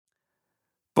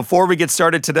Before we get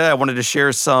started today, I wanted to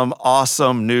share some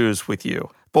awesome news with you.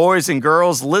 Boys and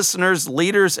girls, listeners,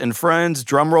 leaders, and friends,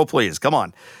 drum roll please, come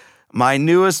on. My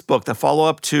newest book, the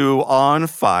follow-up to On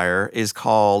Fire, is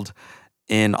called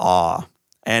In Awe.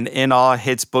 And In Awe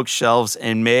hits bookshelves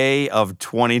in May of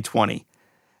 2020.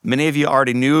 Many of you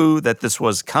already knew that this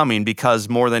was coming because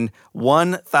more than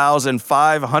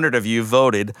 1,500 of you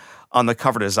voted on the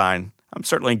cover design. I'm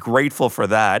certainly grateful for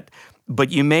that,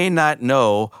 but you may not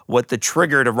know what the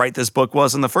trigger to write this book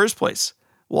was in the first place.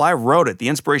 Well, I wrote it. The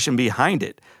inspiration behind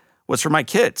it was for my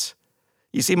kids.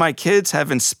 You see, my kids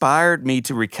have inspired me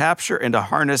to recapture and to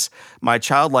harness my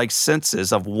childlike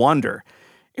senses of wonder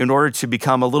in order to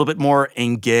become a little bit more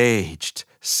engaged,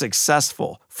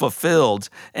 successful, fulfilled,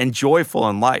 and joyful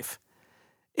in life.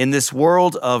 In this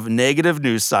world of negative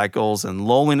news cycles and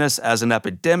loneliness as an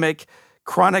epidemic,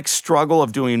 chronic struggle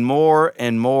of doing more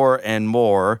and more and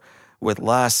more with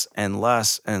less and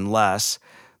less and less,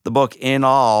 the book In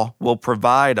Awe will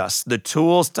provide us the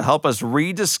tools to help us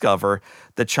rediscover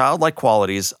the childlike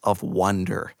qualities of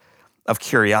wonder, of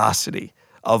curiosity,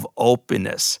 of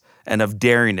openness, and of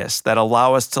daringness that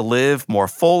allow us to live more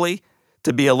fully,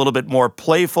 to be a little bit more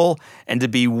playful, and to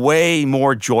be way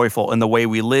more joyful in the way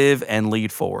we live and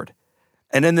lead forward.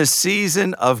 And in this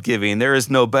season of giving, there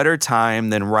is no better time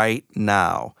than right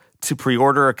now to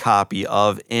pre-order a copy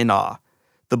of In Awe.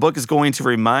 The book is going to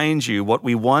remind you what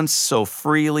we once so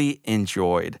freely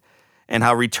enjoyed and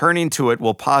how returning to it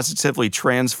will positively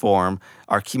transform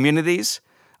our communities,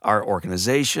 our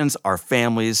organizations, our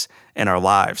families, and our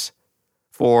lives.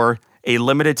 For a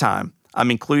limited time,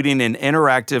 I'm including an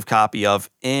interactive copy of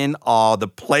In Awe, the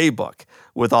playbook,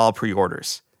 with all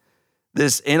pre-orders.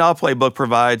 This In Awe playbook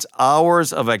provides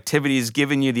hours of activities,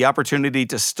 giving you the opportunity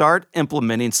to start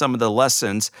implementing some of the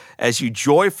lessons as you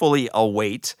joyfully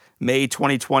await May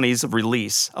 2020's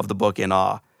release of the book In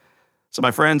Awe. So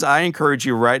my friends, I encourage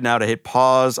you right now to hit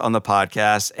pause on the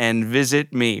podcast and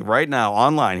visit me right now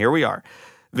online. Here we are.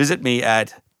 Visit me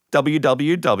at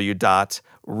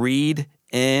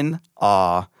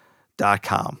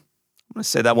www.readinawe.com. I'm going to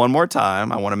say that one more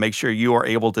time. I want to make sure you are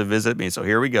able to visit me. So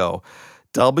here we go.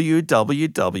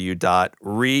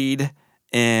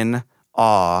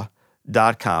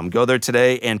 www.readinawe.com. Go there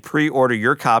today and pre-order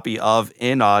your copy of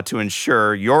In Awe to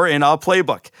ensure your In Awe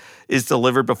playbook is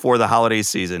delivered before the holiday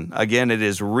season. Again, it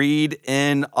is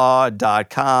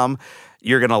readinawe.com.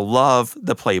 You're going to love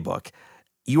the playbook.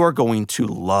 You are going to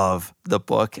love the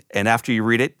book, and after you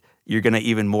read it, you're going to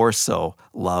even more so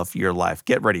love your life.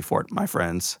 Get ready for it, my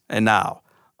friends. And now,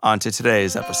 on to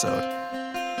today's episode.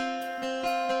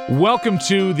 Welcome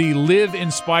to the Live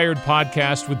Inspired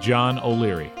podcast with John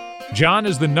O'Leary. John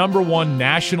is the #1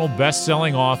 national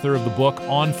best-selling author of the book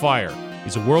On Fire.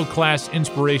 He's a world-class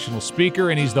inspirational speaker,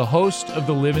 and he's the host of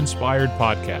the Live Inspired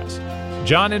podcast.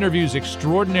 John interviews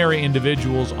extraordinary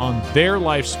individuals on their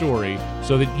life story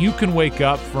so that you can wake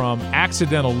up from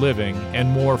accidental living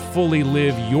and more fully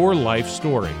live your life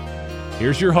story.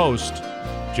 Here's your host,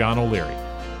 John O'Leary.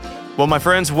 Well, my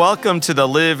friends, welcome to the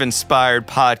Live Inspired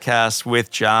podcast with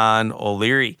John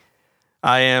O'Leary.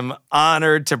 I am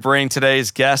honored to bring today's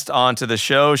guest onto the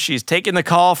show. She's taking the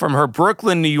call from her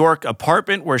Brooklyn, New York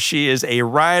apartment where she is a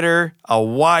writer, a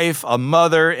wife, a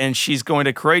mother, and she's going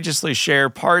to courageously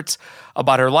share parts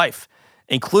about her life,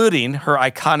 including her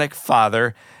iconic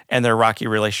father and their rocky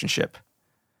relationship.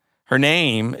 Her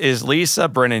name is Lisa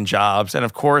Brennan Jobs, and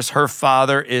of course, her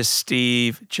father is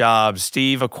Steve Jobs.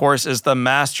 Steve, of course, is the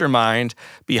mastermind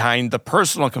behind the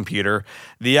personal computer,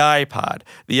 the iPod,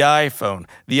 the iPhone,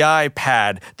 the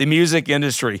iPad, the music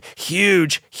industry.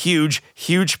 Huge, huge,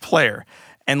 huge player.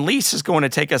 And Lisa's going to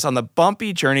take us on the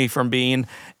bumpy journey from being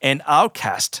an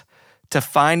outcast to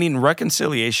finding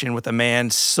reconciliation with a man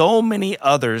so many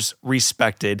others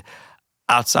respected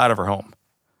outside of her home.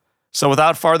 So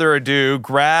without further ado,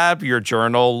 grab your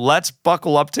journal. Let's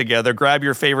buckle up together. Grab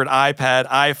your favorite iPad,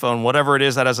 iPhone, whatever it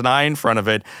is that has an I in front of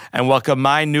it, and welcome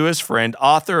my newest friend,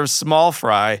 author of Small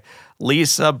Fry,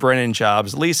 Lisa Brennan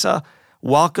Jobs. Lisa,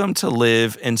 welcome to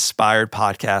Live Inspired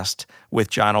podcast with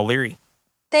John O'Leary.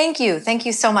 Thank you. Thank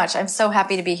you so much. I'm so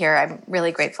happy to be here. I'm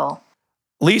really grateful.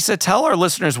 Lisa, tell our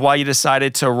listeners why you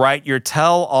decided to write your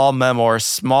tell-all memoir,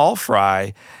 Small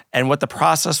Fry, and what the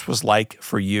process was like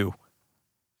for you.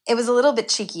 It was a little bit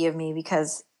cheeky of me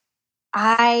because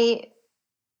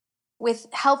with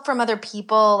help from other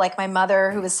people, like my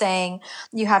mother who was saying,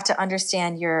 you have to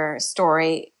understand your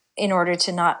story in order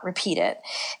to not repeat it.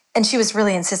 And she was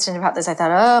really insistent about this. I thought,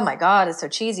 oh my God, it's so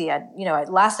cheesy.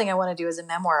 Last thing I want to do is a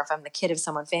memoir if I'm the kid of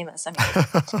someone famous.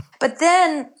 But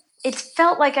then it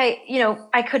felt like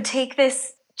I could take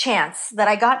this chance that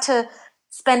I got to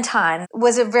spend time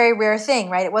was a very rare thing,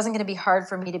 right? It wasn't going to be hard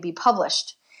for me to be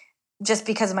published just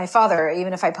because of my father,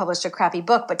 even if I published a crappy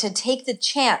book. But to take the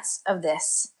chance of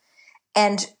this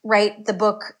and write the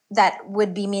book that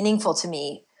would be meaningful to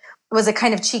me was a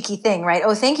kind of cheeky thing, right?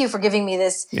 Oh, thank you for giving me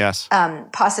this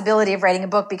possibility of writing a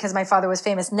book because my father was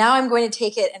famous. Now I'm going to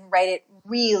take it and write it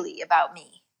really about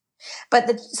me.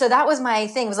 So that was my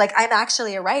thing, was like, I'm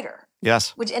actually a writer.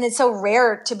 Yes. And it's so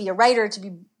rare to be a writer, to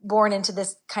be born into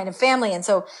this kind of family. And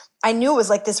so I knew it was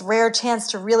like this rare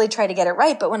chance to really try to get it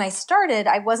right. But when I started,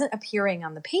 I wasn't appearing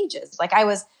on the pages. Like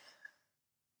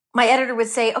my editor would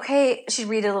say, okay, she'd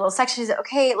read a little section. She'd say,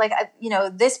 okay, like,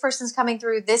 this person's coming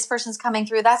through, this person's coming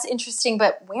through. That's interesting,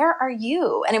 but where are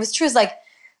you? And it was true. It's like,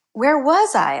 where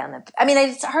was I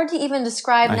it's hard to even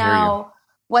describe now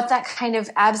what that kind of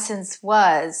absence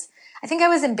was. I think I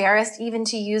was embarrassed even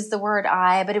to use the word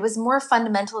I, but it was more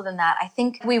fundamental than that. I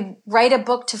think we write a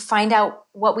book to find out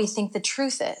what we think the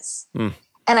truth is. And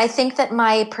I think that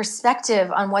my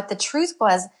perspective on what the truth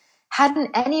was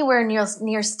hadn't anywhere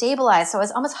near stabilized. So I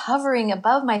was almost hovering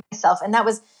above myself. And that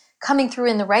was coming through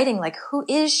in the writing, like, who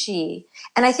is she?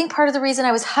 And I think part of the reason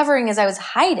I was hovering is I was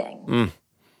hiding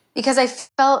because I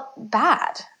felt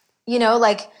bad.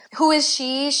 Like, who is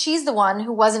she? She's the one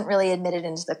who wasn't really admitted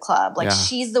into the club. Like,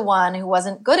 she's the one who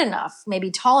wasn't good enough,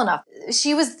 maybe tall enough.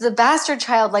 She was the bastard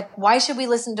child. Like, why should we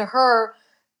listen to her?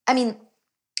 I mean,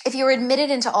 if you were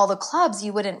admitted into all the clubs,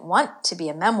 you wouldn't want to be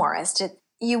a memoirist.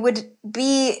 You would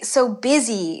be so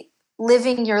busy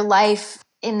living your life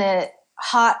in the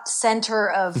hot center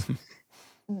of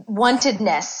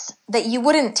wantedness that you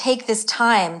wouldn't take this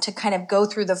time to kind of go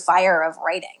through the fire of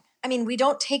writing. I mean, we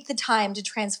don't take the time to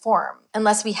transform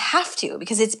unless we have to,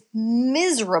 because it's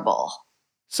miserable.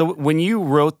 So when you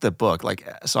wrote the book,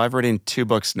 I've written 2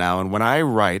 books now, and when I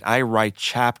write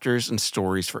chapters and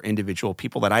stories for individual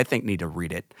people that I think need to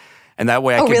read it. And that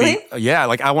way I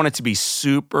I want it to be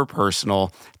super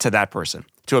personal to that person,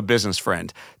 to a business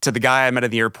friend, to the guy I met at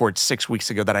the airport 6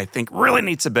 weeks ago that I think really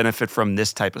needs to benefit from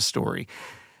this type of story.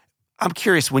 I'm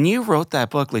curious, when you wrote that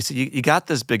book, Lisa, you got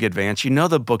this big advance. You know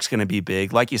the book's going to be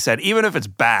big. Like you said, even if it's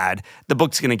bad, the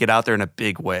book's going to get out there in a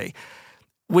big way,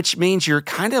 which means you're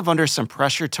kind of under some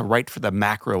pressure to write for the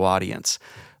macro audience.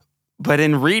 But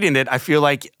in reading it, I feel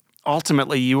like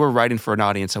ultimately you were writing for an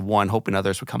audience of one, hoping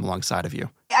others would come alongside of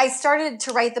you. I started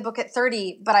to write the book at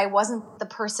 30, but I wasn't the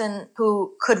person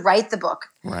who could write the book.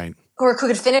 Right. Or who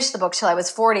could finish the book till I was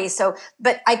 40.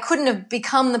 But I couldn't have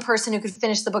become the person who could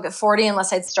finish the book at 40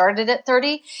 unless I'd started at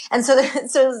 30. And so it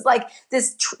was like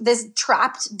this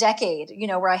trapped decade,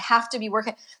 where I have to be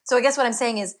working. So I guess what I'm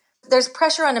saying is there's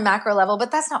pressure on a macro level,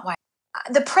 but that's not why.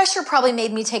 The pressure probably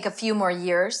made me take a few more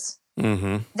years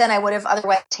than I would have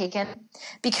otherwise taken,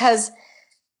 because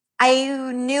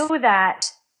I knew that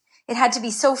it had to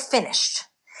be so finished,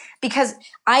 because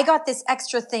I got this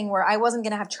extra thing where I wasn't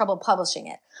going to have trouble publishing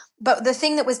it. But the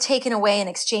thing that was taken away in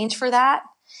exchange for that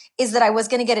is that I was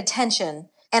going to get attention,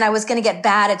 and I was going to get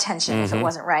bad attention if it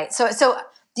wasn't right. So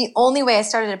the only way I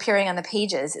started appearing on the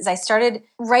pages is I started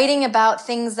writing about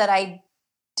things that I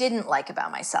didn't like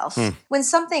about myself. When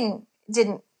something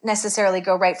didn't necessarily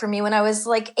go right for me when I was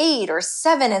like 8 or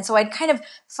 7. And so I'd kind of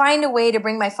find a way to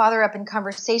bring my father up in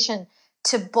conversation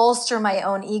to bolster my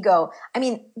own ego. I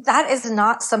mean, that is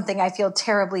not something I feel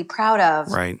terribly proud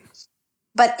of. Right.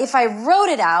 But if I wrote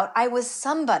it out, I was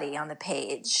somebody on the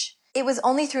page. It was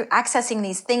only through accessing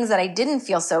these things that I didn't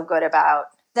feel so good about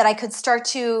that I could start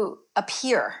to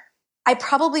appear. I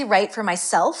probably write for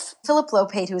myself. Philip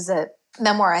Lopate, who's a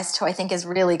memoirist who I think is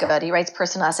really good. He writes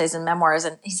personal essays and memoirs,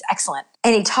 and he's excellent.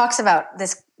 And he talks about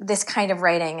this kind of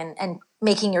writing and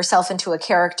making yourself into a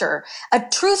character, a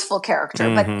truthful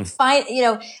character, but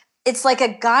it's like a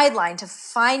guideline to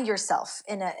find yourself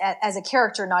as a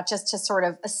character, not just to sort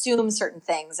of assume certain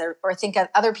things or think of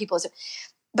other people.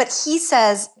 But he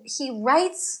says he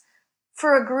writes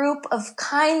for a group of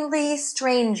kindly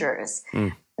strangers.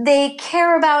 They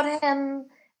care about him.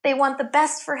 They want the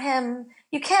best for him.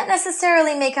 You can't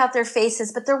necessarily make out their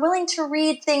faces, but they're willing to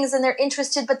read things and they're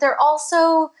interested, but they're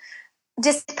also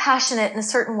dispassionate in a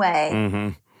certain way,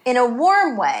 in a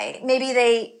warm way.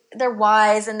 Maybe they're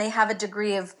wise and they have a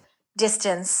degree of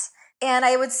distance. And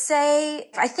I would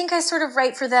say, I think I sort of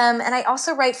write for them. And I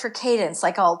also write for cadence.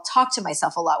 Like, I'll talk to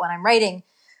myself a lot when I'm writing.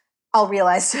 I'll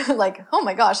realize like, oh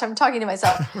my gosh, I'm talking to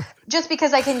myself just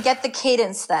because I can get the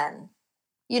cadence then.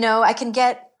 I can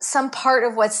get some part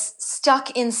of what's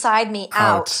stuck inside me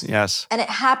out. Yes. And it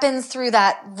happens through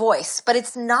that voice, but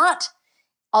it's not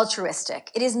altruistic.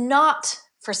 It is not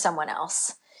for someone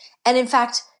else. And in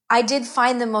fact, I did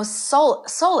find the most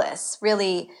solace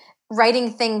really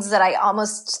writing things that I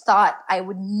almost thought I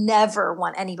would never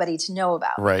want anybody to know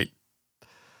about. Right.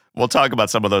 We'll talk about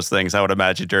some of those things, I would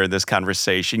imagine, during this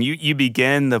conversation. You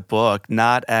begin the book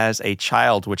not as a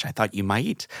child, which I thought you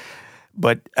might,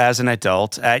 but as an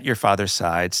adult at your father's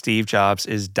side. Steve Jobs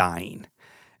is dying.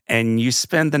 And you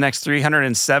spend the next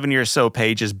 370 or so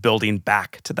pages building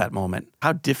back to that moment.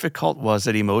 How difficult was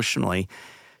it emotionally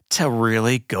to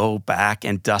really go back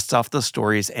and dust off the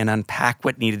stories and unpack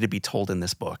what needed to be told in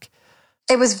this book?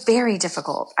 It was very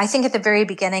difficult. I think at the very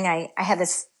beginning, I had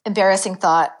this embarrassing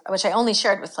thought, which I only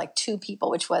shared with like 2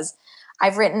 people, which was,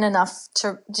 I've written enough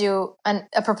to do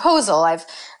a proposal. I've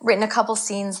written a couple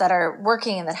scenes that are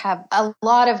working and that have a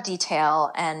lot of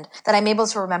detail and that I'm able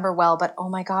to remember well. But oh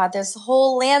my God, there's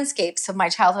whole landscapes of my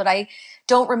childhood I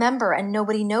don't remember, and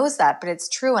nobody knows that, but it's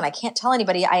true. And I can't tell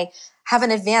anybody. I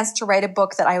haven't advanced to write a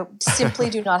book that I simply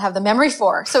do not have the memory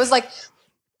for. So it's like,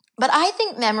 but I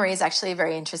think memory is actually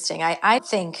very interesting. I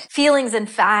think feelings and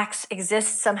facts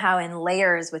exist somehow in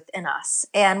layers within us.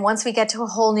 And once we get to a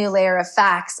whole new layer of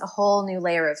facts, a whole new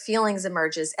layer of feelings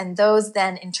emerges. And those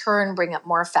then in turn bring up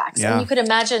more facts. Yeah. And you could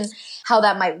imagine how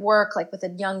that might work, like with a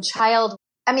young child.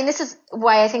 I mean, this is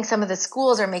why I think some of the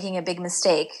schools are making a big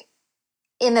mistake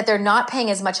in that they're not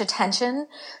paying as much attention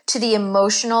to the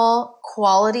emotional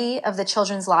quality of the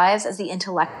children's lives as the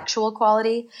intellectual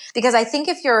quality. Because I think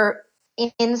if you're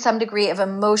in some degree of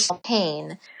emotional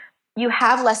pain, you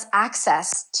have less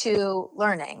access to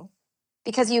learning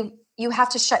because you have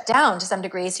to shut down to some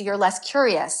degree, so you're less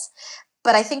curious.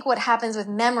 But I think what happens with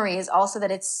memory is also that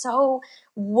it's so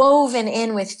woven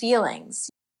in with feelings.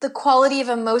 The quality of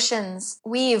emotions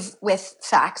weave with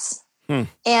facts.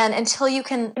 And until you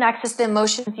can access the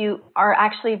emotions, you are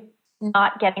actually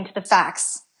not getting to the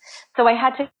facts. So I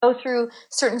had to go through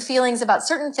certain feelings about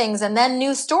certain things, and then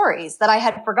new stories that I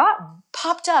had forgotten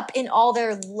popped up in all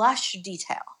their lush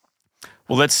detail.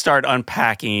 Well, let's start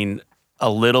unpacking a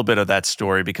little bit of that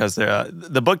story, because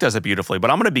the book does it beautifully.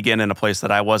 But I'm going to begin in a place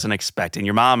that I wasn't expecting.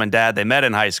 Your mom and dad, they met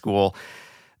in high school.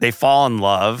 They fall in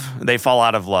love. They fall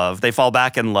out of love. They fall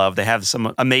back in love. They have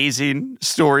some amazing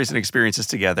stories and experiences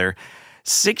together.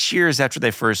 6 years after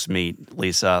they first meet,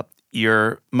 Lisa,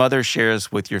 your mother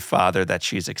shares with your father that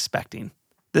she's expecting.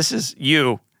 This is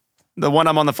you, the one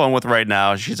I'm on the phone with right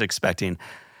now. She's expecting.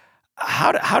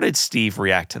 How did Steve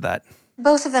react to that?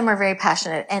 Both of them were very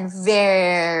passionate and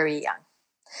very young.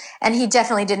 And he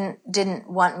definitely didn't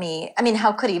want me. I mean,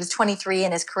 how could he? He was 23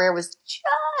 and his career was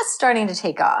just starting to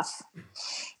take off.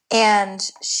 And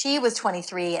she was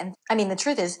 23. And I mean, the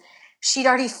truth is, she'd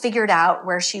already figured out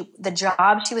the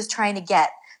job she was trying to get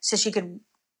so she could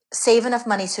save enough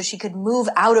money so she could move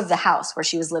out of the house where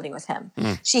she was living with him.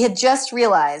 She had just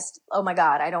realized, oh my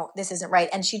God, this isn't right.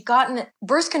 And she'd gotten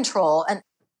birth control. And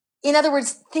in other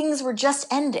words, things were just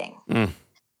ending.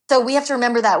 So we have to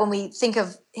remember that when we think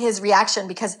of his reaction,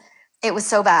 because it was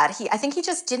so bad. I think he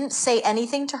just didn't say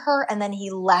anything to her, and then he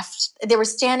left. They were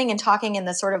standing and talking in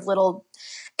the sort of little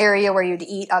area where you'd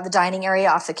eat, the dining area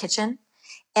off the kitchen.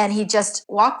 And he just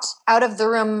walked out of the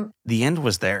room. The end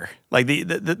was there. Like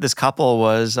this couple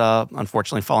was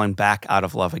unfortunately falling back out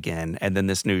of love again. And then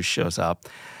this news shows up.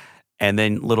 And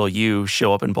then little you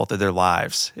show up in both of their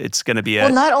lives. It's going to be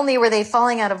Well, not only were they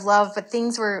falling out of love, but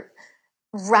things were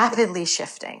rapidly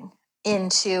shifting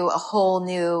into a whole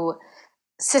new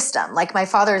system. Like my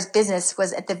father's business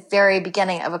was at the very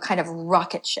beginning of a kind of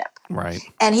rocket ship. Right.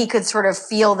 And he could sort of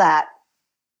feel that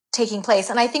taking place.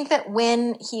 And I think that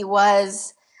when he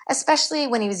was, especially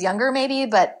when he was younger maybe,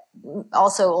 but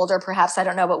also older perhaps, I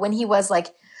don't know, but when he was like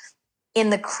in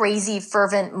the crazy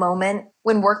fervent moment,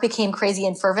 when work became crazy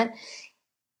and fervent,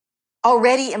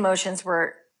 already emotions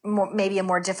were maybe a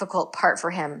more difficult part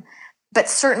for him. But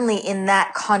certainly in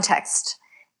that context,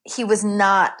 he was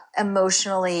not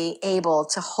emotionally able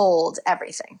to hold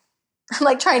everything. I'm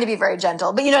like trying to be very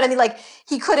gentle, but you know what I mean? Like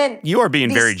he couldn't. You are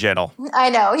being very gentle. I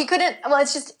know. He couldn't. Well,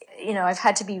 it's just, I've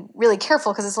had to be really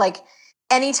careful because it's like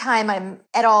anytime I'm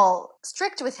at all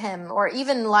strict with him, or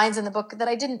even lines in the book that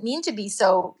I didn't mean to be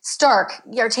so stark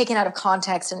are taken out of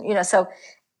context. And, so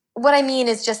what I mean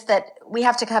is just that we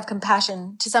have to have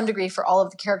compassion to some degree for all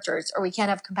of the characters, or we can't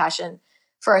have compassion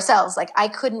for ourselves. Like I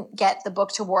couldn't get the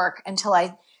book to work until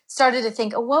I started to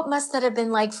think, what must that have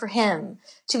been like for him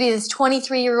to be this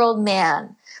 23-year-old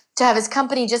man, to have his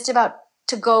company just about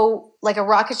to go like a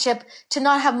rocket ship, to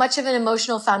not have much of an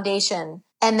emotional foundation,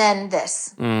 and then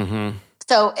this. Mm-hmm.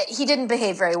 So he didn't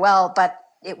behave very well, but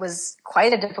it was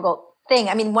quite a difficult thing.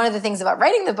 I mean, one of the things about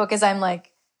writing the book is I'm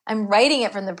writing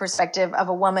it from the perspective of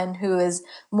a woman who is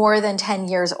more than 10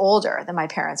 years older than my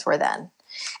parents were then.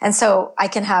 And so I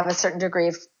can have a certain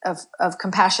degree of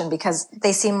compassion because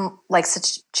they seem like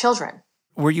such children.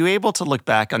 Were you able to look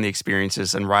back on the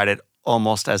experiences and write it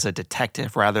almost as a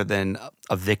detective rather than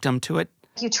a victim to it?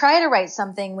 If you try to write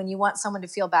something when you want someone to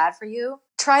feel bad for you,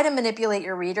 try to manipulate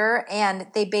your reader, and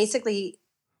they basically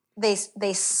they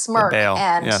smirk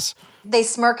and yes. They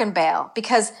smirk and bail,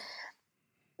 because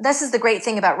this is the great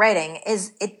thing about writing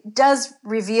is it does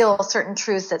reveal certain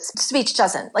truths that speech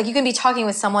doesn't. Like you can be talking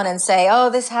with someone and say,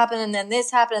 oh, this happened and then this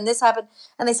happened and this happened.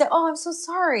 And they say, oh, I'm so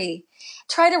sorry.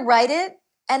 Try to write it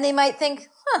and they might think,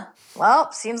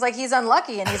 well, seems like he's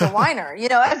unlucky and he's a whiner.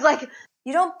 It's like,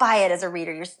 you don't buy it as a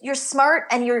reader. You're smart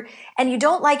and you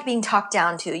don't like being talked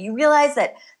down to. You realize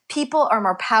that people are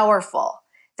more powerful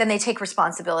than they take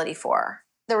responsibility for.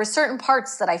 There were certain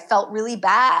parts that I felt really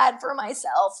bad for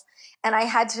myself, and I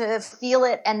had to feel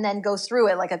it and then go through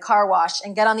it like a car wash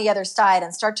and get on the other side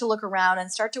and start to look around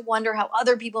and start to wonder how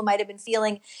other people might have been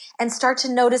feeling and start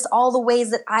to notice all the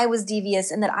ways that I was devious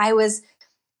and that I was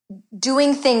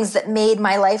doing things that made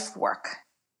my life work.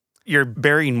 You're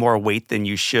bearing more weight than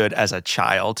you should as a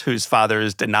child whose father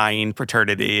is denying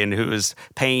paternity and who is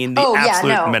paying the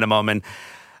absolute minimum. And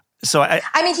so I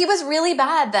mean, he was really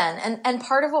bad then. And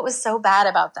part of what was so bad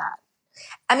about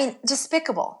that,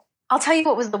 despicable. I'll tell you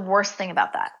what was the worst thing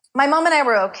about that. My mom and I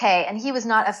were okay, and he was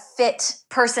not a fit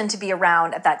person to be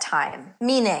around at that time,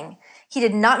 meaning he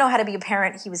did not know how to be a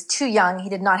parent. He was too young. He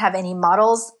did not have any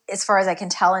models, as far as I can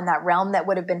tell, in that realm that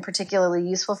would have been particularly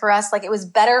useful for us. Like, it was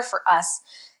better for us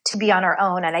to be on our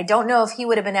own. And I don't know if he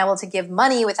would have been able to give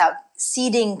money without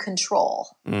ceding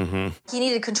control. Mm-hmm. He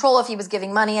needed control if he was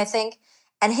giving money, I think,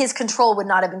 and his control would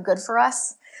not have been good for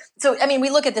us. So, we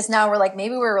look at this now, we're like,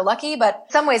 maybe we were lucky, but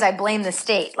in some ways I blame the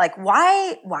state. Like,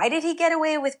 why did he get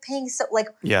away with paying so, like,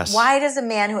 yes. Why does a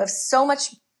man who has so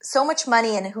much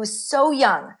money and who's so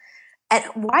young, and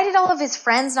why did all of his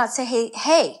friends not say,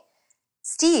 hey,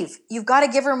 Steve, you've got to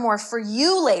give her more for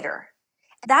you later?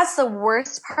 That's the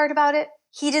worst part about it.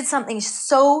 He did something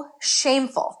so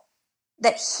shameful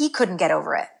that he couldn't get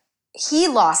over it. He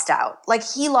lost out.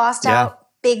 Out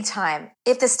big time.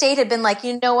 If the state had been like,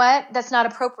 you know what, that's not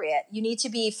appropriate. You need to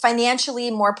be financially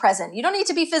more present. You don't need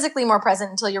to be physically more present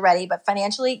until you're ready, but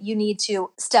financially you need to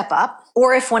step up.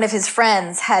 Or if one of his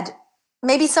friends had,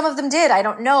 maybe some of them did, I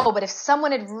don't know, but if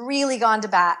someone had really gone to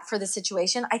bat for the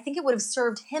situation, I think it would have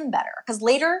served him better, because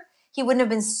later he wouldn't have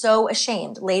been so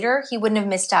ashamed. Later he wouldn't have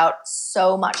missed out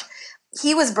so much.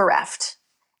 He was bereft,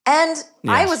 and yes.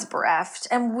 I was bereft,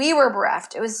 and we were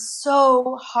bereft. It was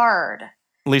so hard.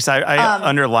 Lisa, I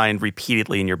underlined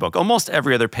repeatedly in your book, almost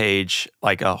every other page,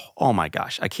 like, oh my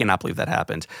gosh, I cannot believe that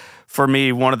happened. For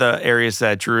me, one of the areas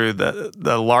that drew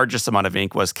the largest amount of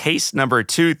ink was case number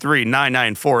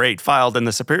 239948, filed in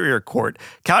the Superior Court,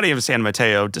 County of San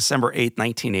Mateo, December 8th,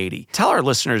 1980. Tell our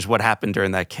listeners what happened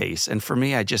during that case. And for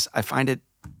me, I find it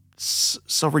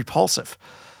so repulsive.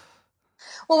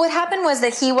 Well, what happened was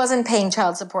that he wasn't paying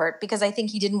child support because I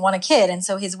think he didn't want a kid. And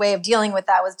so his way of dealing with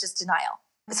that was just denial.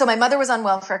 So my mother was on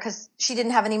welfare because she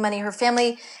didn't have any money. Her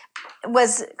family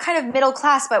was kind of middle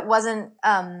class, but wasn't,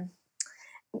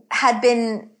 had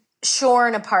been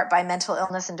shorn apart by mental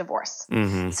illness and divorce.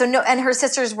 Mm-hmm. So and her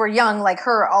sisters were young, like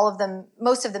her, all of them,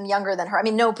 most of them younger than her.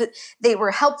 They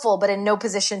were helpful, but in no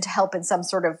position to help in some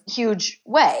sort of huge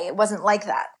way. It wasn't like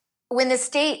that. When the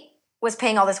state was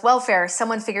paying all this welfare,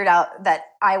 someone figured out that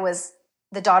I was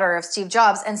the daughter of Steve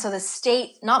Jobs. And so the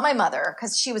state, not my mother,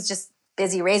 because she was just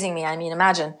busy raising me,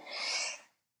 imagine.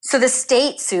 So the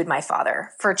state sued my father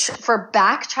for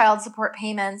back child support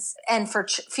payments and for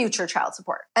future child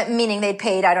support, meaning they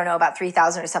paid, I don't know, about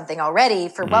 $3,000 or something already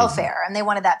for welfare. And they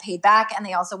wanted that paid back. And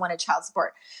they also wanted child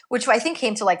support, which I think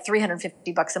came to like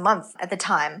 $350 a month at the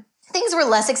time. Things were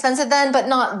less expensive then, but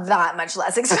not that much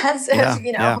less expensive,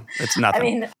 Yeah, it's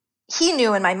nothing. He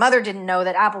knew and my mother didn't know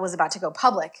that Apple was about to go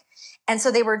public. And so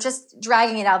they were just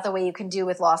dragging it out the way you can do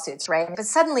with lawsuits, right? But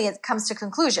suddenly it comes to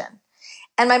conclusion.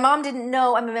 And my mom didn't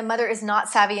know. My mother is not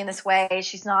savvy in this way.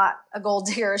 She's not a gold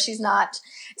digger. She's not.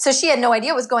 So she had no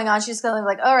idea what was going on. She was going to be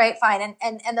like, all right, fine.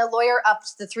 And the lawyer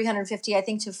upped the $350, I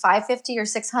think, to $550 or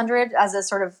 $600 as a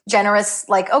sort of generous,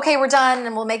 like, okay, we're done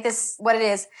and we'll make this what it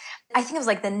is. I think it was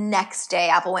like the next day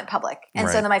Apple went public. And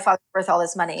so then my father was worth all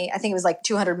this money. I think it was like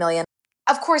 $200 million.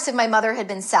 Of course, if my mother had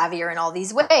been savvier in all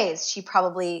these ways, she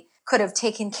probably could have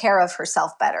taken care of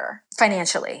herself better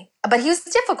financially. But he was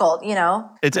difficult,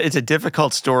 It's a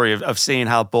difficult story of seeing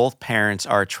how both parents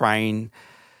are trying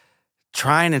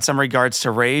in some regards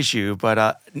to raise you,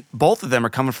 but both of them are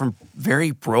coming from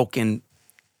very broken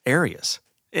areas.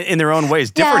 in their own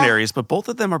ways, different Yeah. areas, but both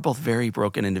of them are both very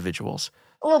broken individuals.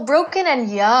 Well, broken and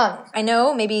young. I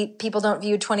know maybe people don't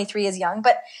view 23 as young,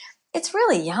 but it's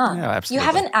really young. Yeah, absolutely.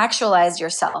 You haven't actualized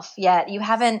yourself yet. You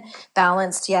haven't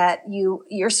balanced yet.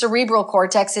 Your cerebral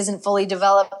cortex isn't fully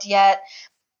developed yet.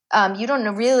 You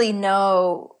don't really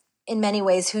know in many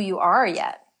ways who you are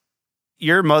yet.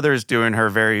 Your mother's doing her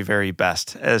very, very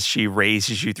best as she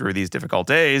raises you through these difficult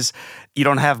days. You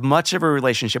don't have much of a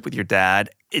relationship with your dad.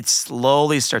 It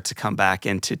slowly starts to come back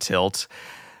into tilt.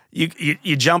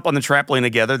 You jump on the trampoline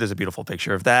together. There's a beautiful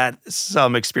picture of that.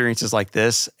 Some experiences like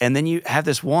this. And then you have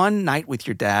this one night with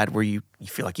your dad where you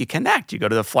feel like you connect. You go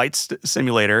to the flight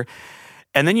simulator.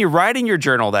 And then you write in your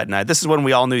journal that night. This is when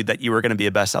we all knew that you were going to be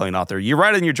a best-selling author. You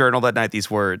write in your journal that night these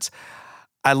words: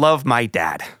 I love my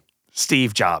dad,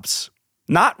 Steve Jobs.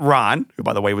 Not Ron, who,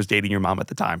 by the way, was dating your mom at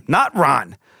the time. Not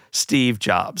Ron, Steve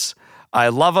Jobs. I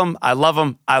love him. I love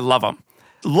him. I love him.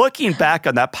 Looking back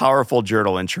on that powerful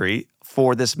journal entry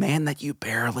for this man that you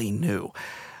barely knew,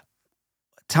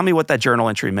 tell me what that journal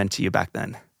entry meant to you back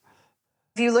then.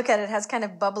 If you look at it, it has kind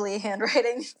of bubbly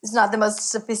handwriting. It's not the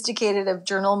most sophisticated of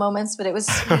journal moments, but it was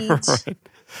sweet. Right.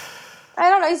 I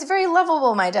don't know. He's very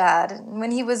lovable, my dad.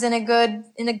 When he was in a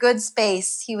good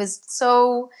space, he was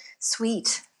so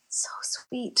sweet. So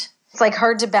sweet. It's like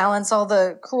hard to balance all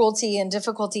the cruelty and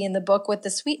difficulty in the book with the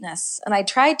sweetness. And I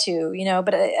try to,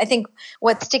 but I think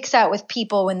what sticks out with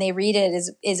people when they read it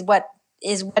is what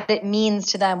it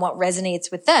means to them, what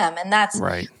resonates with them. And that's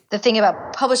Right. The thing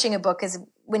about publishing a book is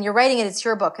when you're writing it, it's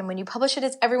your book. And when you publish it,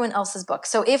 it's everyone else's book.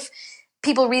 So if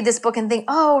people read this book and think,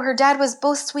 oh, her dad was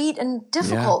both sweet and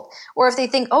difficult, or if they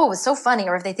think, oh, it was so funny,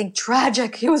 or if they think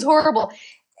tragic, it was horrible,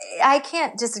 I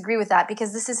can't disagree with that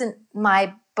because this isn't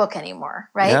my book anymore,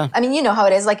 right? Yeah. I mean, you know how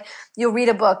it is. Like you'll read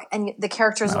a book and the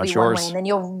characters will be one way, and then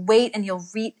you'll wait and you'll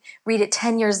read it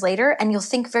 10 years later and you'll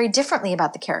think very differently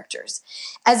about the characters,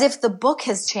 as if the book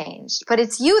has changed, but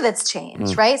it's you that's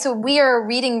changed, right? So we are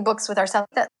reading books with ourselves.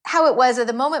 That how it was at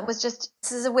the moment was just,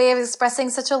 this is a way of expressing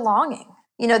such a longing.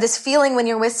 This feeling when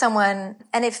you're with someone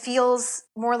and it feels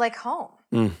more like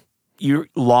home. You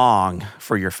long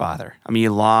for your father. I mean,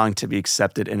 you long to be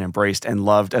accepted and embraced and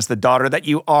loved as the daughter that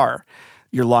you are.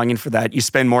 You're longing for that. You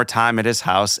spend more time at his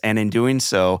house, and in doing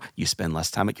so, you spend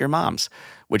less time at your mom's,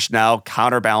 which now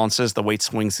counterbalances the weight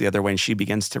swings the other way, and she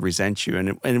begins to resent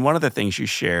you. And one of the things you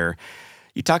share,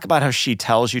 you talk about how she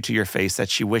tells you to your face that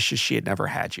she wishes she had never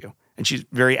had you. And she's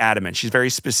very adamant. She's very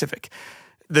specific.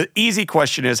 The easy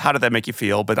question is, how did that make you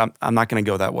feel? But I'm not going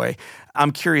to go that way.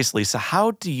 I'm curious, Lisa,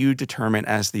 how do you determine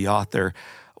as the author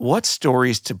what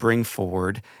stories to bring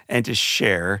forward and to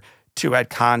share to add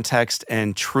context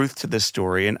and truth to this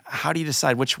story? And how do you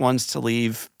decide which ones to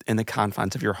leave in the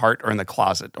confines of your heart or in the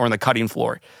closet or on the cutting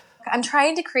floor? I'm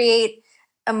trying to create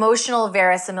emotional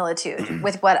verisimilitude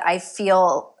with what I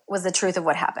feel was the truth of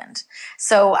what happened.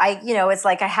 So it's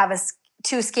like I have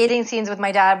two skating scenes with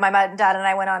my dad. My dad and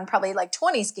I went on probably like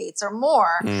 20 skates or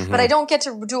more, but I don't get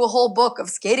to do a whole book of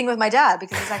skating with my dad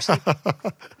because it's actually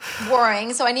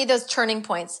boring. So I need those turning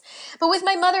points. But with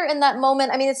my mother in that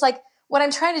moment, I mean, it's like what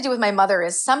I'm trying to do with my mother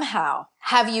is somehow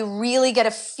have you really get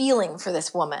a feeling for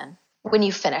this woman when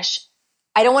you finish.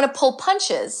 I don't want to pull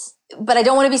punches, but I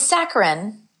don't want to be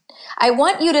saccharine. I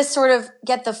want you to sort of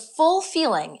get the full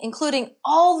feeling, including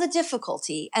all the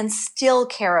difficulty, and still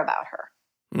care about her.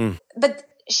 But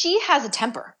she has a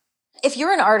temper. If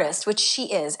you're an artist, which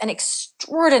she is, and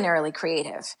extraordinarily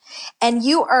creative, and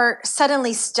you are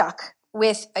suddenly stuck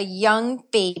with a young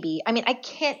baby, I mean, I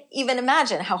can't even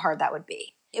imagine how hard that would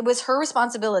be. It was her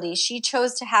responsibility. She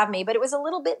chose to have me, but it was a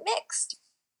little bit mixed.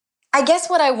 I guess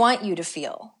what I want you to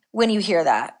feel when you hear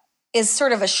that is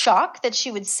sort of a shock that she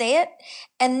would say it.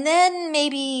 And then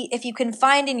maybe if you can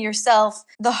find in yourself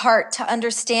the heart to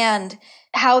understand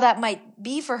how that might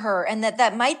be for her, and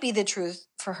that might be the truth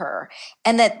for her,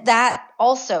 and that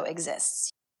also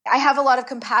exists. I have a lot of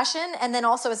compassion, and then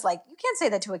also it's like, you can't say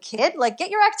that to a kid, like get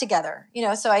your act together,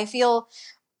 so I feel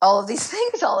all of these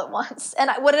things all at once.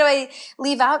 And what did I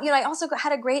leave out? I also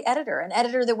had a great editor, an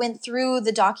editor that went through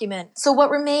the document. So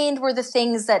what remained were the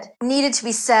things that needed to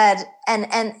be said,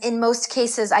 and in most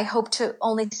cases, I hope to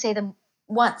only say them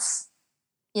once.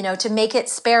 To make it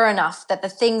spare enough that the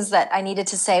things that I needed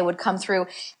to say would come through.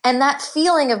 And that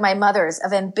feeling of my mother's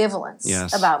of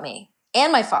ambivalence about me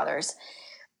and my father's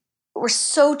were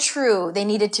so true. They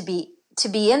needed to be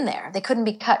in there. They couldn't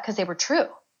be cut because they were true.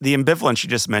 The ambivalence you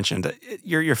just mentioned,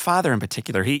 your father in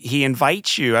particular, he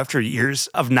invites you after years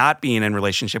of not being in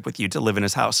relationship with you to live in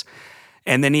his house.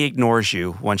 And then he ignores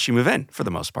you once you move in, for the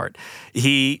most part.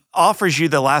 He offers you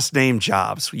the last name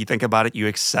Jobs. You think about it, you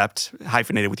accept,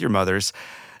 hyphenated with your mother's.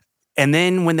 And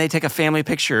then when they take a family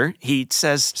picture, he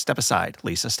says, step aside,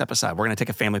 Lisa, step aside. We're going to take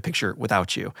a family picture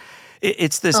without you.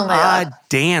 It's this odd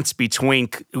dance between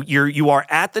you are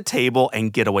at the table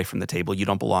and get away from the table. You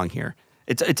don't belong here.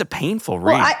 It's a painful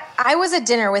read. Well, I was at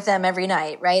dinner with them every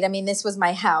night, right? I mean, this was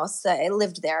my house. I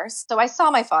lived there. So I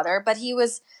saw my father, but he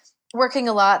was working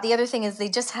a lot. The other thing is they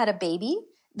just had a baby.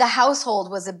 The household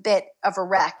was a bit of a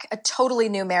wreck, a totally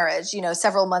new marriage,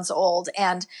 several months old,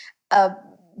 and a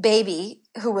baby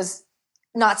who was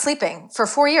not sleeping for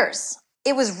 4 years.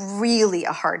 It was really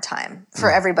a hard time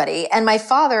for everybody. And my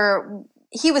father,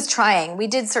 he was trying. We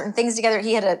did certain things together.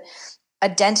 He had a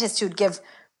dentist who'd give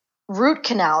root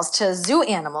canals to zoo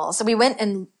animals. So we went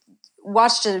and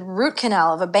watched a root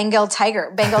canal of a Bengal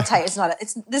tiger.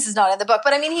 This is not in the book,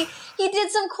 but I mean, he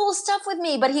did some cool stuff with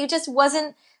me, but he just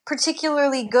wasn't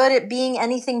particularly good at being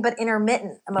anything but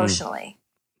intermittent emotionally.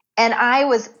 And I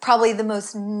was probably the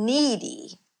most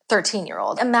needy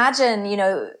 13-year-old. Imagine,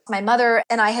 my mother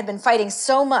and I had been fighting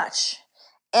so much,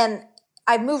 and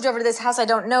I moved over to this house I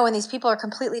don't know, and these people are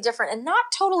completely different and not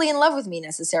totally in love with me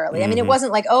necessarily. Mm-hmm. I mean, it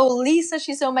wasn't like, oh, Lisa,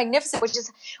 she's so magnificent, which is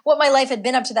what my life had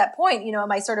been up to that point,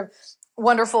 my sort of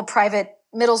wonderful private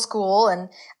middle school and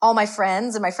all my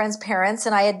friends and my friends' parents,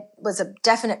 and I was a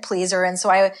definite pleaser. And so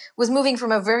I was moving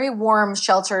from a very warm,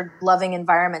 sheltered, loving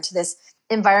environment to this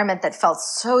environment that felt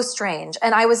so strange.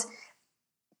 And I was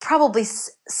probably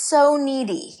so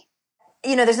needy.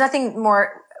 There's nothing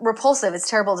more repulsive, it's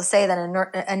terrible to say, than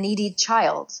a needy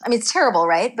child. I mean, it's terrible,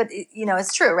 right? But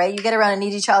it's true, right? You get around a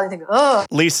needy child and you think, oh.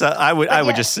 Lisa, I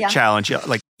would challenge you,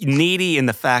 like needy in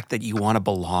the fact that you want to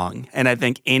belong. And I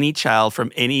think any child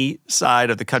from any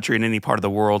side of the country in any part of the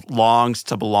world longs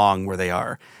to belong where they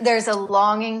are. There's a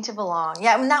longing to belong.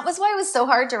 Yeah, and that was why it was so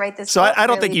hard to write this book. So I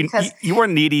don't think you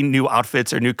weren't needing new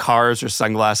outfits or new cars or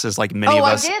sunglasses like many of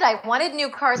us. Oh, I did. I wanted new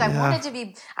cars.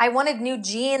 Yeah. I wanted new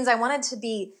jeans.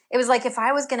 It was like if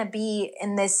I was going to be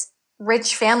in this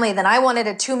rich family, then I wanted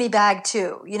a Tumi bag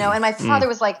too, and my father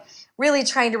was like really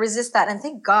trying to resist that. And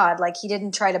thank God, like he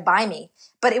didn't try to buy me,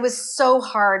 but it was so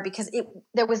hard because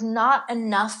there was not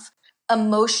enough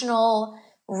emotional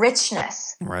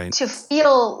richness to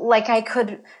feel like I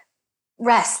could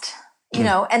rest,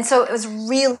 and so it was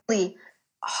really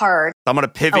hard. I'm going to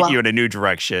pivot you in a new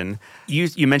direction.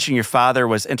 You mentioned your father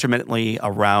was intermittently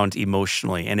around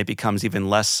emotionally, and it becomes even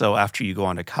less so after you go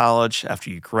on to college,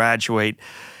 after you graduate.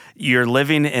 You're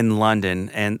living in London,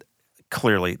 and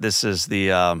clearly this is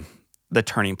the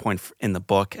turning point in the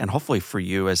book, and hopefully for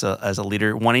you as a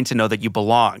leader, wanting to know that you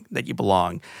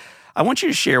belong. I want you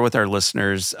to share with our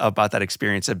listeners about that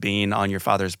experience of being on your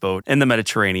father's boat in the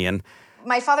Mediterranean.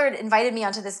 My father had invited me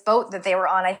onto this boat that they were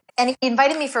on, and he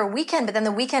invited me for a weekend, but then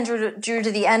the weekend drew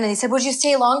to the end, and he said, would you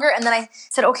stay longer? And then I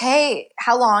said, okay,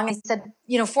 how long? He said,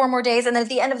 4 more days. And then at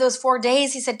the end of those 4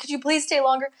 days, he said, could you please stay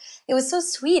longer? It was so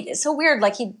sweet. It's so weird.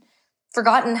 Like he'd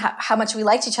forgotten how much we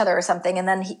liked each other or something. And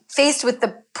then faced with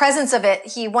the presence of it,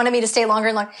 he wanted me to stay longer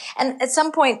and longer. And at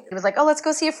some point it was like, oh, let's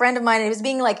go see a friend of mine. And he was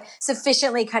being like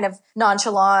sufficiently kind of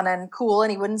nonchalant and cool.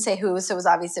 And he wouldn't say who. So it was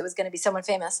obvious it was going to be someone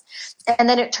famous. And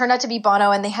then it turned out to be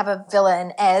Bono, and they have a villa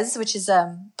in Ez, which is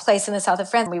a place in the south of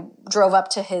France. We drove up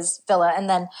to his villa, and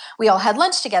then we all had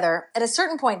lunch together. At a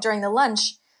certain point during the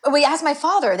lunch, we asked my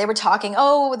father, they were talking,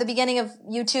 the beginning of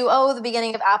U2, the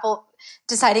beginning of Apple,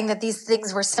 deciding that these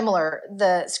things were similar,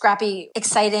 the scrappy,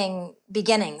 exciting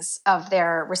beginnings of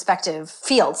their respective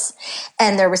fields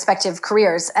and their respective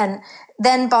careers. And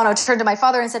then Bono turned to my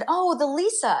father and said, oh, the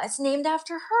Lisa, it's named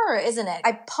after her, isn't it?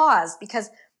 I paused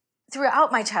because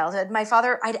throughout my childhood, my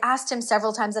father, I'd asked him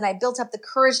several times, and I built up the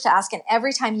courage to ask, and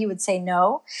every time he would say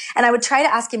no. And I would try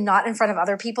to ask him not in front of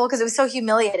other people because it was so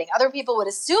humiliating. Other people would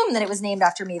assume that it was named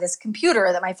after me, this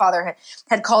computer that my father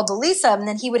had called the Lisa, and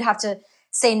then he would have to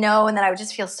say no, and then I would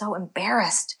just feel so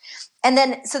embarrassed. And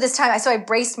then, so this time, I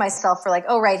braced myself for like,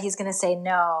 oh, right, he's going to say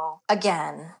no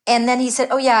again. And then he said,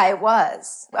 oh, yeah, it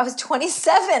was. I was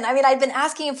 27. I mean, I'd been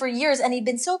asking him for years, and he'd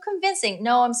been so convincing.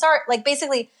 No, I'm sorry. Like,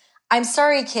 basically, I'm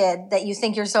sorry, kid, that you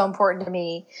think you're so important to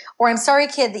me. Or I'm sorry,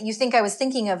 kid, that you think I was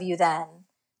thinking of you then.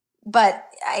 But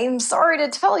I'm sorry to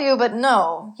tell you, but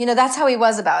no. That's how he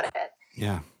was about it.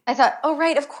 Yeah. I thought, oh,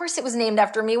 right, of course it was named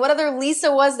after me. What other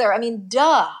Lisa was there? I mean,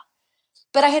 duh.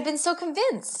 But I had been so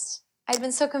convinced. I'd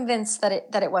been so convinced that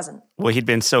it wasn't. Well, he'd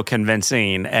been so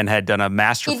convincing and had done a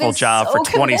masterful job for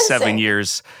 27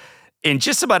 years in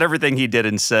just about everything he did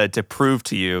and said to prove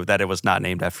to you that it was not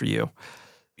named after you.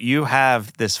 You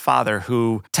have this father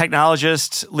who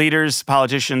technologists, leaders,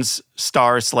 politicians,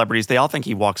 stars, celebrities, they all think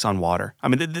he walks on water. I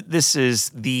mean, this is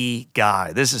the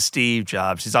guy. This is Steve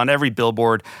Jobs. He's on every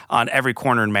billboard, on every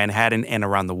corner in Manhattan and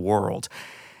around the world.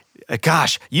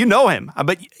 Gosh, you know him,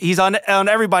 but he's on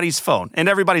everybody's phone and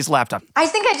everybody's laptop. I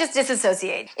think I just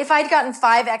disassociate. If I'd gotten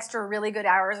 5 extra really good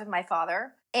hours with my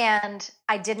father and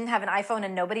I didn't have an iPhone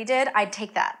and nobody did, I'd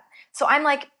take that. So I'm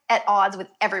like at odds with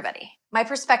everybody. My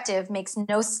perspective makes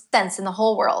no sense in the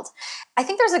whole world. I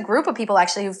think there's a group of people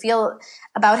actually who feel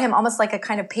about him almost like a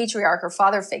kind of patriarch or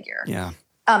father figure. Yeah.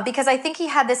 Because I think he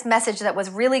had this message that was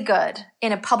really good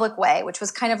in a public way, which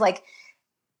was kind of like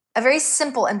a very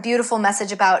simple and beautiful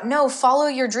message about, no, follow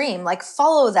your dream, like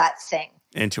follow that thing.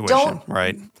 Intuition,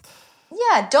 right?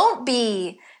 Yeah, don't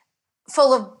be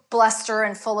full of bluster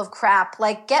and full of crap.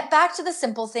 Like get back to the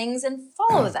simple things and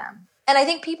follow them. And I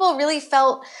think people really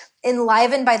felt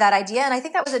enlivened by that idea. And I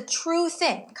think that was a true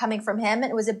thing coming from him.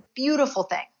 And it was a beautiful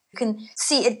thing. You can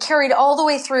see it carried all the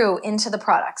way through into the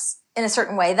products in a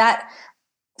certain way. That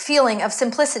feeling of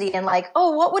simplicity and like,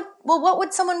 oh, what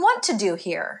would someone want to do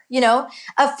here? You know,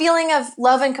 a feeling of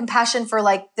love and compassion for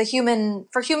like human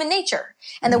nature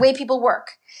and the way people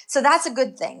work. So that's a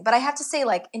good thing. But I have to say,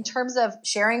 like, in terms of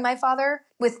sharing my father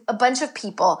with a bunch of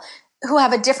people who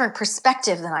have a different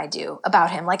perspective than I do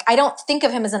about him. Like, I don't think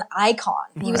of him as an icon.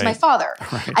 He was my father.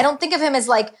 Right. I don't think of him as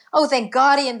like, oh, thank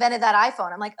God he invented that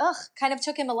iPhone. I'm like, ugh, kind of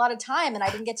took him a lot of time and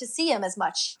I didn't get to see him as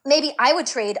much. Maybe I would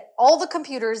trade all the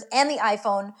computers and the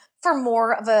iPhone for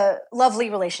more of a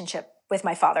lovely relationship with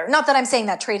my father. Not that I'm saying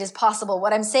that trade is possible.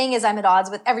 What I'm saying is I'm at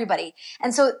odds with everybody.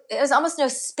 And so it was almost no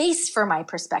space for my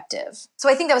perspective. So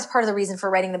I think that was part of the reason for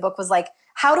writing the book was like,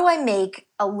 how do I make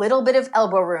a little bit of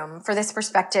elbow room for this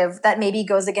perspective that maybe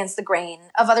goes against the grain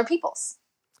of other people's?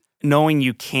 Knowing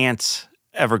you can't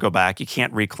ever go back, you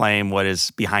can't reclaim what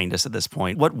is behind us at this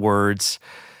point, what words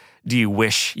do you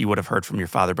wish you would have heard from your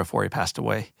father before he passed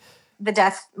away? The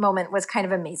death moment was kind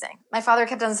of amazing. My father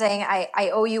kept on saying,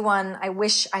 I owe you one. I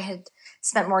wish I had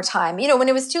spent more time. You know, when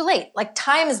it was too late. Like,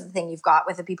 time is the thing you've got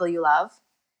with the people you love.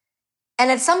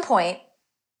 And at some point,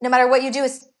 no matter what you do,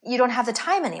 you don't have the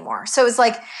time anymore. So it's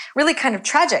like really kind of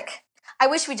tragic. I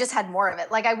wish we just had more of it.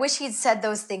 Like, I wish he'd said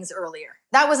those things earlier.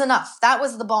 That was enough. That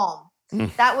was the balm.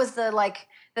 That was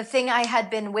the thing I had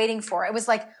been waiting for. It was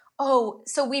like, oh,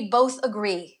 so we both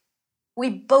agree. We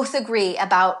both agree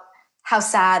about how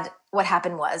sad what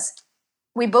happened was.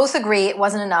 We both agree it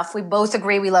wasn't enough. We both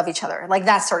agree we love each other. Like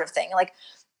that sort of thing. Like,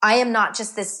 I am not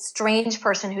just this strange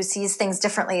person who sees things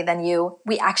differently than you.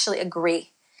 We actually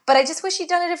agree. But I just wish he'd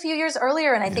done it a few years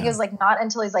earlier. And I think it was like not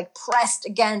until he's like pressed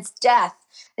against death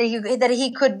that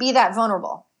he could be that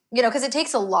vulnerable. You know, because it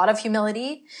takes a lot of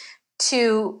humility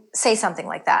to say something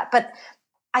like that. But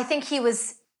I think he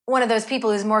was one of those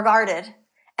people who's more guarded.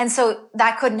 And so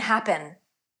that couldn't happen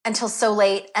until so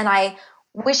late. And I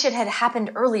wish it had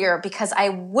happened earlier because I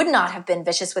would not have been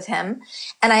vicious with him.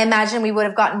 And I imagine we would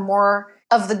have gotten more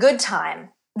of the good time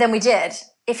than we did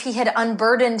if he had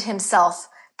unburdened himself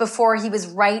before he was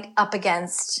right up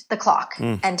against the clock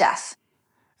and death.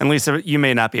 And Lisa, you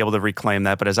may not be able to reclaim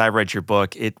that, but as I read your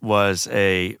book, it was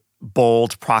a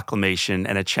bold proclamation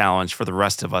and a challenge for the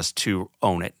rest of us to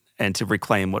own it and to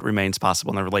reclaim what remains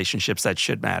possible in the relationships that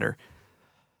should matter.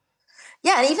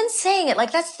 Yeah, and even saying it,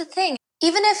 like that's the thing.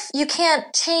 Even if you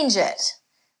can't change it,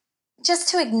 just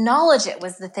to acknowledge it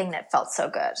was the thing that felt so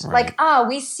good. Right. Like,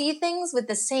 we see things with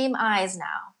the same eyes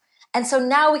now. And so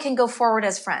now we can go forward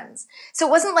as friends. So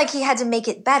it wasn't like he had to make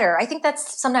it better. I think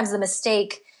that's sometimes the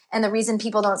mistake and the reason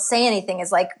people don't say anything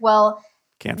is like, well,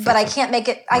 I can't make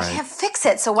it, I can't fix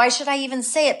it. So why should I even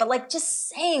say it? But like just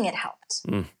saying it helped.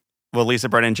 Well, Lisa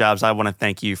Brennan-Jobs, I want to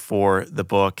thank you for the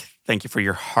book. Thank you for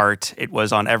your heart. It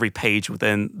was on every page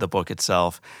within the book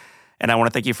itself. And I want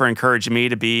to thank you for encouraging me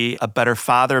to be a better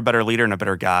father, a better leader, and a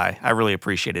better guy. I really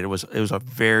appreciate it. It was a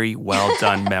very well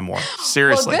done memoir.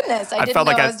 Seriously. Well, goodness, I didn't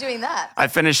know I was doing that. I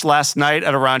finished last night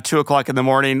at around 2 o'clock in the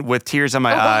morning with tears in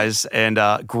my eyes and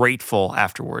grateful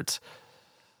afterwards.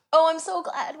 Oh, I'm so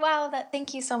glad. Wow,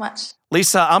 thank you so much.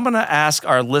 Lisa, I'm going to ask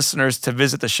our listeners to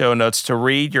visit the show notes to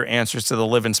read your answers to the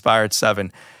Live Inspired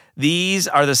 7. These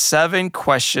are the 7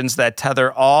 questions that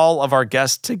tether all of our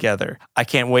guests together. I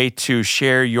can't wait to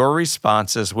share your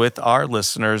responses with our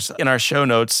listeners in our show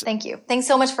notes. Thank you. Thanks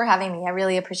so much for having me. I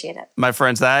really appreciate it. My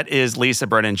friends, that is Lisa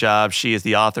Brennan-Jobs. She is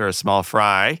the author of Small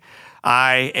Fry.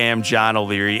 I am John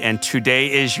O'Leary, and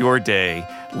today is your day.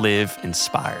 Live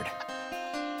inspired.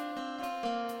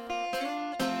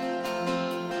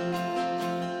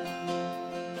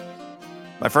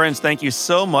 My friends, thank you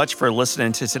so much for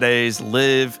listening to today's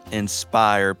Live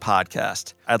Inspired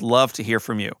podcast. I'd love to hear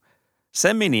from you.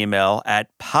 Send me an email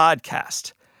at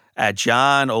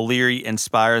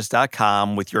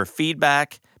podcast@johnolearyinspires.com with your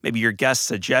feedback, maybe your guest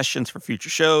suggestions for future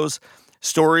shows,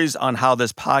 stories on how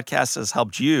this podcast has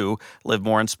helped you live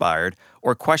more inspired,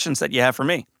 or questions that you have for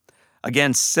me.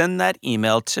 Again, send that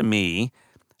email to me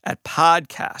at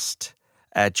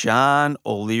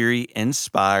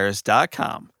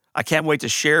podcast@JohnO'LearyInspires.com. I can't wait to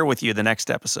share with you the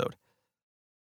next episode.